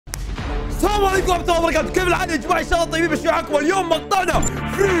السلام عليكم ورحمة الله وبركاته، كيف الحال يا جماعة؟ إن شاء الله طيبين بشوي عنكم. اليوم مقطعنا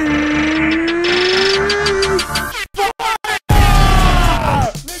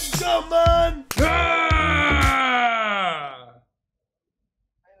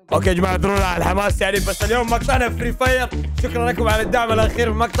اوكي يا جماعه اعذرونا على الحماس يعني، بس اليوم مقطعنا فري فاير. شكرا لكم على الدعم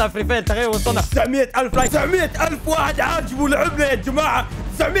الاخير في مقطع فري فاير. تقريبا وصلنا 900,000 لايك، 900,000 واحد عاجبه لعبنا يا جماعه،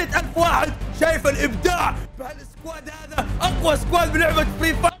 900,000 واحد شايف الابداع بهالسكواد. هذا اقوى سكواد بلعبه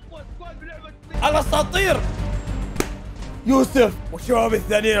فري فاير، اقوى سكواد بلعبه الاساطير يوسف والشباب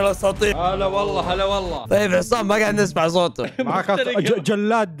الثانيين الاساطير. هلا والله هلا والله. طيب عصام ما قاعد نسمع صوته. معك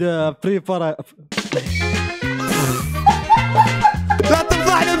جلاد فري فاير. لا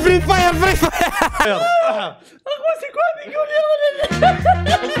تفضحنا فري فاير فري فاير. اقوى سكواد يقول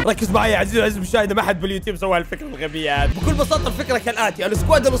يلا. ركز معي يا عزيزي العزيز المشاهدة، ما حد باليوتيوب سوى الفكرة الغبية هذه. بكل بساطة الفكرة كالآتي،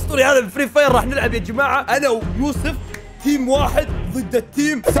 السكواد الأسطوري هذا بفري فاير راح نلعب يا جماعة أنا ويوسف تيم واحد ضد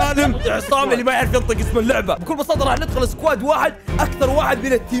التيم سالم عصام اللي ما يعرف ينطق اسم اللعبة. بكل بساطة راح ندخل سكواد واحد، أكثر واحد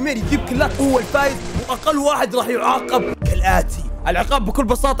من التيمين يجيب كلات هو الفايز، وأقل واحد راح يعاقب كالآتي. العقاب بكل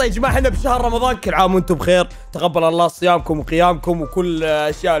بساطة يا جماعة، احنا بشهر رمضان، كل عام وانتم بخير، تقبل الله صيامكم وقيامكم وكل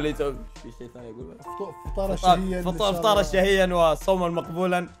الاشياء اللي في شيء ثاني يقول فطار شهيا وصوما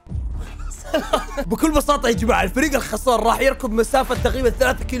مقبولا. بكل بساطة يا جماعة الفريق الخسار راح يركض مسافة تقريبا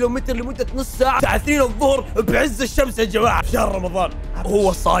 3 كيلومتر لمدة نص ساعة الساعة 2 الظهر بعز الشمس يا جماعة في شهر رمضان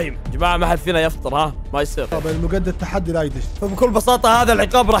وهو صايم. يا جماعة ما حد فينا يفطر، ها ما يصير. المجدد تحدي لا يدش. فبكل بساطة هذا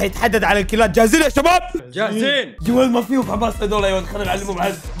العقاب راح يتحدد على الكيلات. جاهزين يا شباب؟ جاهزين. جوال ما فيهم حماس هذول. ايوه خلينا نعلمهم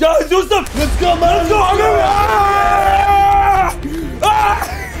عز. جاهز يوسف؟ ليتس جو مان، ليتس جو حبيبي.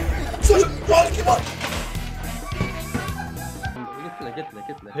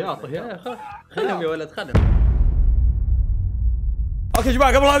 قلت له يا خلهم يا ولد خلهم. اوكي يا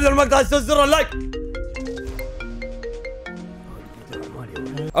جماعه قبل ما نبدا المقطع زر اللايك.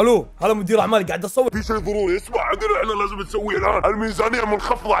 الو هلا مدير اعمالي، قاعد اصور في شيء ضروري. اسمع عندنا احنا لازم نسويه الان. الميزانيه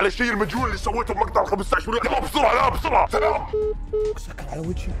منخفضه على الشيء المجهول اللي سويته بمقطع ال 15 ريال. يلا بسرعه لا بسرعه. سلام. سكر على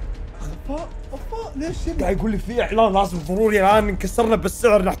وجهي. خفاء ليش قاعد يقول لي في اعلان لازم ضروري الان، انكسرنا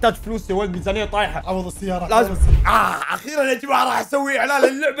بالسعر نحتاج فلوس يا ولد، ميزانيه طايحه. عوض السياره لازم. اخيرا يا جماعه راح اسوي اعلان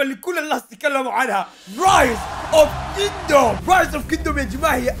اللعبه اللي كل الناس تكلموا عنها، رايز اوف كيندوم. رايز اوف كيندوم يا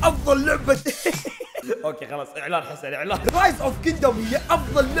جماعه هي افضل لعبه. اوكي خلاص اعلان حسن اعلان. رايز اوف كيندوم هي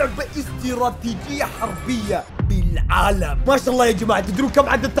افضل لعبه استراتيجيه حربيه بالعالم. ما شاء الله يا جماعه، تدرون كم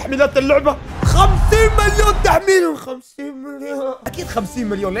عدد تحميلات اللعبه؟ 50 مليون تحميل. 50 مليون اكيد 50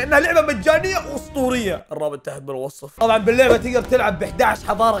 مليون لانها لعبه مجانيه واسطوريه. الرابط تحت بالوصف. طبعا باللعبه تقدر تلعب ب 11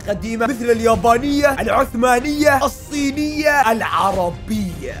 حضاره قديمه مثل اليابانيه، العثمانيه، الصينيه،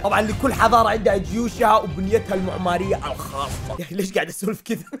 العربيه. طبعا لكل حضاره عندها جيوشها وبنيتها المعماريه الخاصه. يا اخي ليش قاعد اسولف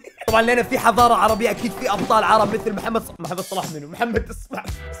كذا؟ طبعا لان في حضاره عربيه اكيد في ابطال عرب مثل محمد صلاح منو؟ محمد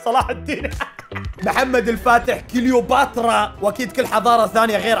صلاح الدين. محمد الفاتح، كليوباترا، واكيد كل حضاره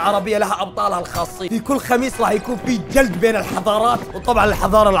ثانيه غير عربيه لها ابطالها الخاصين. في كل خميس راح يكون في جلد بين الحضارات، وطبعا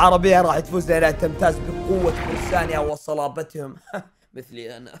الحضاره العربيه راح تفوز لانها تمتاز بقوه فرسانها وصلابتهم.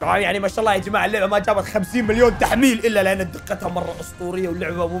 مثلي انا. طبعا يعني ما شاء الله يا جماعه اللعبه ما جابت 50 مليون تحميل الا لان دقتها مره اسطوريه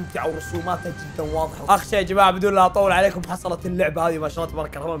واللعبه ممتعه ورسوماتها جدا واضحه. اخر شيء يا جماعه بدون لا اطول عليكم، حصلت اللعبه هذه ما شاء الله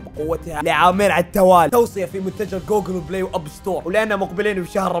تبارك الرحمن بقوتها لعامين على التوالي، توصيه في متجر جوجل وبلاي واب ستور، ولاننا مقبلين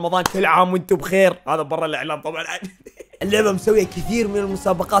بشهر رمضان كل عام وانتم بخير. هذا برا الاعلان طبعا. اللعبة مسوية كثير من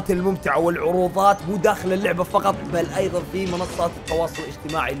المسابقات الممتعة والعروضات مو داخل اللعبة فقط، بل أيضا في منصات التواصل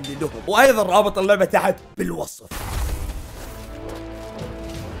الاجتماعي اللي لهم، وأيضا رابط اللعبة تحت بالوصف.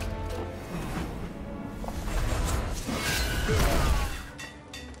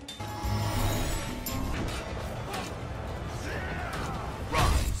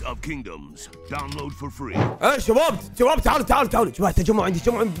 Kingdoms download for free. شباب تعالوا شباب، تجمعوا عندي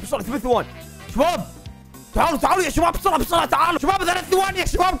بسرعة 8 ثواني. شباب تعالوا يا شباب بسرعة تعالوا شباب 3 ثواني يا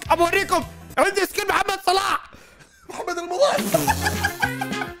شباب ابى اوريكم عندي سكين محمد صلاح. محمد رمضان.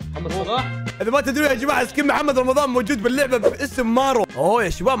 محمد صلاح. اذا ما تدرون يا جماعه سكين محمد رمضان موجود باللعبه باسم مارو. اوه يا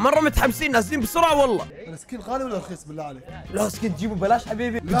شباب مره متحمسين نازلين بسرعه والله. السكين غالي ولا رخيص بالله عليك؟ لا سكين تجيبه ببلاش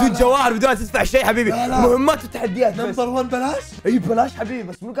حبيبي، بدون جواهر بدون تدفع شيء حبيبي. لا. مهمات وتحديات نمبر 1 بلاش؟ اي بلاش حبيبي،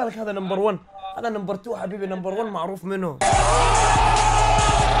 بس منو قال لك هذا نمبر 1؟ هذا نمبر 2 حبيبي، نمبر 1 معروف منه.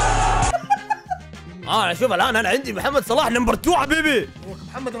 شوف الان انا عندي محمد صلاح نمبر 2 حبيبي.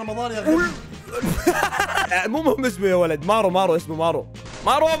 محمد رمضان يا غالي. مو مهم اسمه يا ولد، مارو اسمه مارو.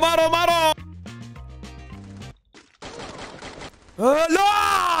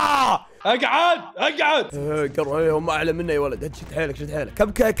 لا اقعد. هم اعلى منا يا ولد. شد حيلك شد حيلك.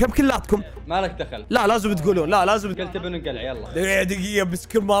 كم كلاتكم؟ ما لك دخل. لا لازم تقولون. لا لازم قلت بننقلع يلا. دقيقة بس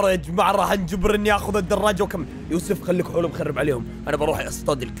كل مرة يا جماعة راح نجبر اني اخذ الدراجة وكم. يوسف خليك حلو مخرب عليهم. انا بروح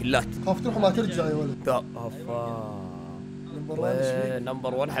اصطاد الكلات. خاف تروح ما ترجع يا ولد. افا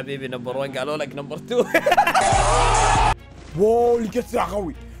نمبر 1 حبيبي. نمبر 1 قالوا لك نمبر 2. واو لقيت سلاح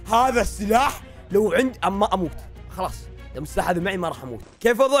قوي. هذا السلاح لو اما اموت خلاص. لما السلاح هذا معي ما راح اموت.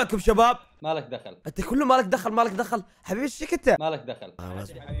 كيف وضعكم شباب؟ ما لك دخل. انت كله ما لك دخل حبيبي. ايش انت؟ ما لك دخل.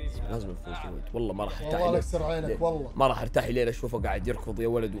 لازم نفوز يا ولد. والله ما راح ارتاح. والله اكسر عينك والله. ما راح ارتاح لين اشوفه قاعد يركض يا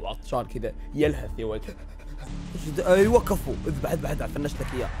ولد وعطشان كذا يلهث يا ولد. ايوه كفو. اذبح فنشتك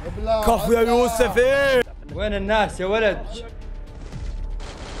اياه. كفو يا يوسف. ايه وين الناس يا ولد؟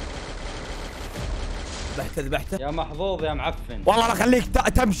 ذبحته يا محظوظ يا معفن. والله لا خليك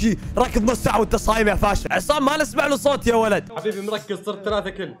تمشي ركض نص ساعه وانت صايم يا فاشل. عصام ما نسمع له صوت يا ولد. حبيبي مركز صرت 3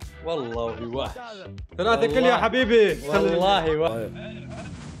 كل. والله واحد 3 كل يا حبيبي. والله واحد.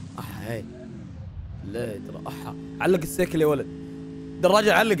 هاي لا ترى علق السيكل يا ولد.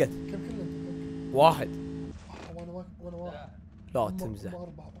 دراجة علقت. كم كله انت؟ واحد. وانا واحد. لا تمزح. هم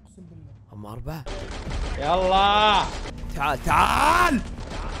 4 اقسم بالله. هم 4. يلا تعال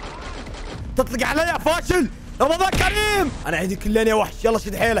تطلق علي يا فاشل. رمضان كريم. انا عندي كلين يا وحش. يلا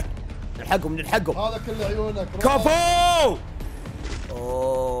شد حيلك. نلحقهم هذا كله عيونك. كفو.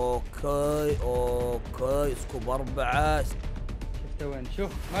 اوكي سكوب 4. شفت وين؟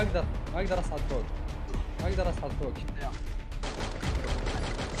 شوف ما اقدر اصعد فوق.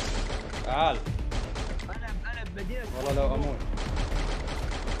 تعال. انا بمدينة. والله لو اموت.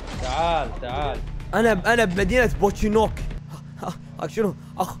 تعال. انا بمدينة بوتشينوك. شنو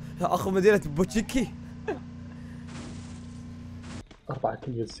اخو مدينة بوتشيكي. 4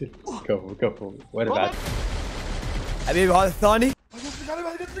 كل يصير. كفو. وين بعد؟ حبيبي هذا الثاني.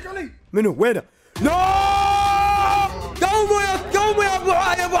 قلت علي. منو وينه؟ لا قوموا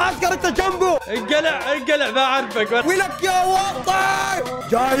يا ابو عسكر انت جنبه. انقلع ما اعرفك. ويلك يا وطي.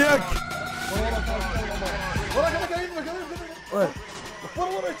 جايك.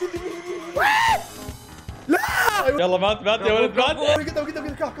 لا يلا مات يا ولد مات.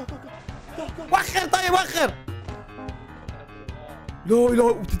 قدام وخر. طيب وخر. لا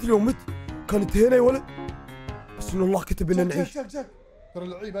وتدري لو مت كانت هنا يا ولد. بس ان الله كتب لنا نعيش. ترى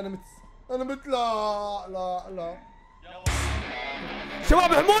اللعيب انا مت. لا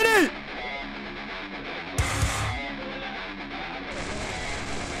شباب احموني.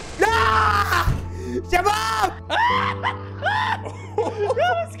 لا شباب.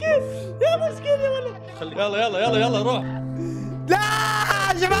 يا مسكين يا ولد. يلا روح. لا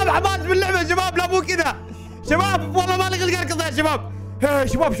شباب حماس باللعبه. شباب لا مو كذا. شباب والله ما لي القرقض يا شباب. هي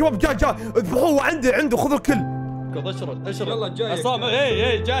شباب جاي اذبحوه. عنده خذوا الكل. اشرد يلا جاي. عصام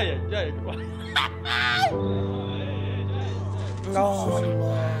ايه جايك.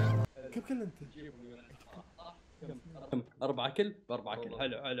 كم كله انت؟ 4 كل ب4 كل.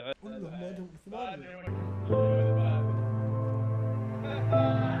 حلو. كلهم عندهم 8.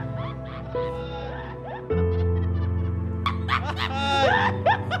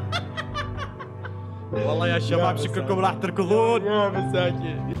 والله يا شباب شكلكم راح تركضون يا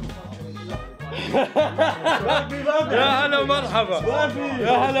مساكين. يا هلا ومرحبا.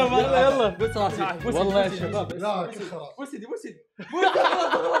 يلا بس راسي. والله يا شباب لا كثر. وسدي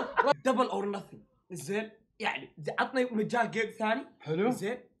دبل اور نثينج. زين يعني عطني مجال جيم ثاني. حلو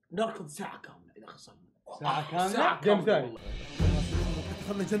زين نركض ساعة كاملة إذا خسرنا. ساعة كاملة جيم ثاني.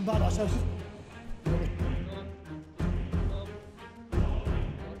 خلنا جنب بعض عشان شوف.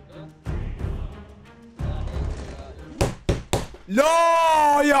 لا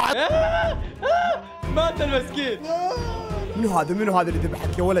يا مات المسكين. منو هذا اللي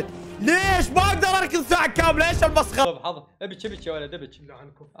ذبحك يا ولد؟ ليش ما اقدر اركض ساعة كاملة؟ ايش المسخرة؟ حظ ابك يا ولد ابك.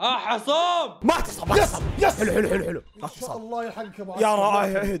 حصام ما تصب. يس حلو. ما شاء الله يلحقك يا ابو يا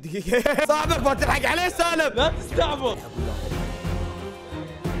راي دقيقة. صاحبك ما تلحق عليه سالم. لا تستعبط.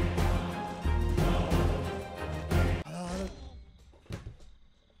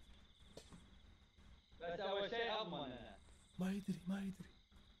 بس اول شيء اضمن. ما يدري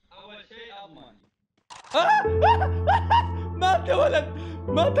اول شيء اضمن. مات يا ولد.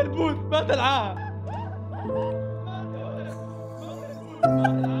 مات البوت. مات العاهة.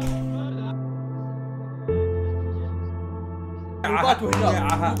 يلا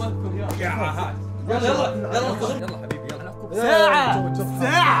حبيبي يلا.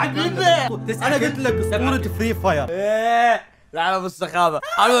 ساعة حبيبي. انا قلت لك اسطورة فري فاير. لا بالسخافه.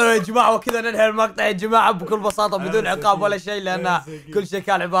 يا جماعه وكذا ننهي المقطع يا جماعه بكل بساطه بدون عقاب ولا شيء لان كل شيء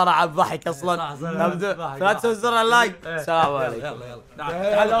كان عباره عن ضحك اصلا. لا تنسوا زر اللايك. السلام عليكم.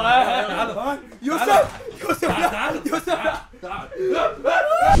 يلا يوسف يوسف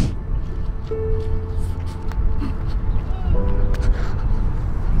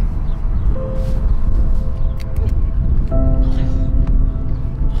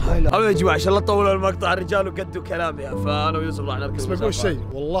حلو يا جماعه ان شاء الله طولوا المقطع الرجال وقدوا كلامي فانا ويوسف راح نركز. بس بقول شيء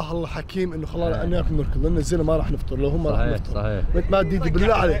والله الله حكيم انه خلانا ناكل نركض لان الزين ما راح نفطر لو هم راح نفطر. صحيح وانت ما تديدي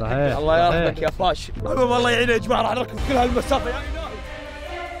بالله عليك. صحيح الله يرحمك يا فاشل. المهم الله يعينه يا جماعه راح نركض كل هالمسافه يا الهي.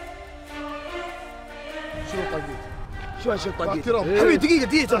 شنو طاقيت؟ شو طاقيت؟ حبيبي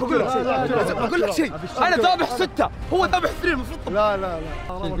دقيقه بقول لك شيء. انا ذابح 6 هو ذابح 2 المفروض.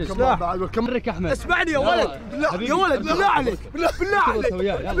 لا بعد كمرك احمد. اسمعني يا ولد يا ولد بالله عليك بالله عليك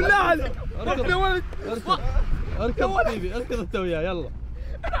بالله عليك يا ولد اركض حبيبي اركض انت وياه يلا.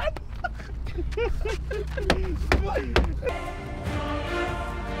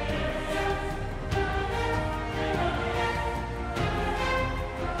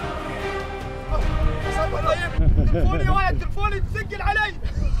 تلفوني يا ولد تلفوني مسجل علي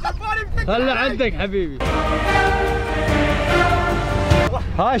تلفوني مسجل. هلا عندك حبيبي.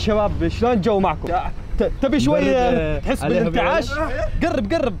 ها شباب شلون الجو معكم؟ تبي شوي تحس بالانتعاش؟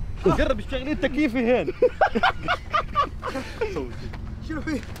 قرب اشتغلين تكييفي هين. شنو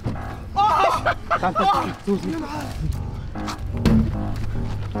فيه؟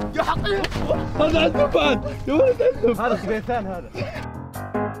 يا حقير هذا عنده بعد يا ولد عنده. هذا خبيثان هذا.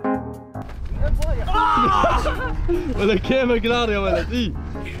 ولا كيفك نار يا ولد.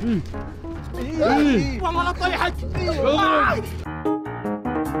 والله لا طيحت.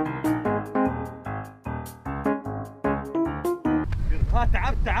 ها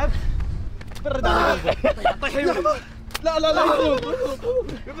تعبت برد على قلبك. طيح يمين. لا ابعد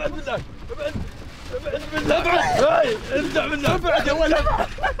منك ارجع منك ابعد يا ولد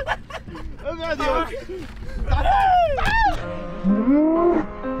ابعد يا ولد.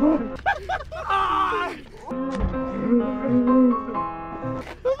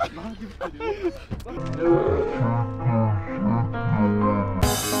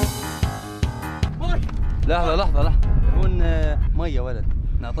 لحظة يبون مية ولد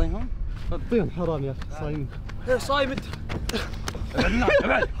نعطيهم؟ اعطيهم حرام يا اخي صايمين. ايه صايم انت.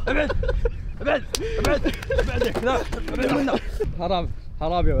 ابعد منا.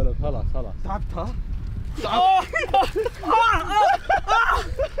 حرام يا ولد خلاص. تعبت ها؟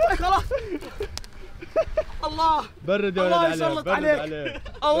 خلاص. الله برد يا ولد. الله يسلط عليك.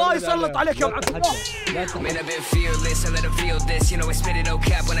 الله يسلط عليك يا ابو عبد. Man, I've been feel this, I let them feel this. You know I spit it no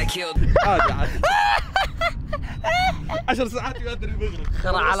cap when I killed. 10 ساعات يقدر المغرب.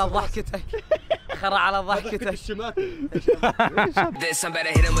 خرع على ضحكتك. This, I'm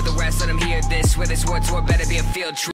better hit him with the rest, let him hear this. With this war tour, better be a field trip.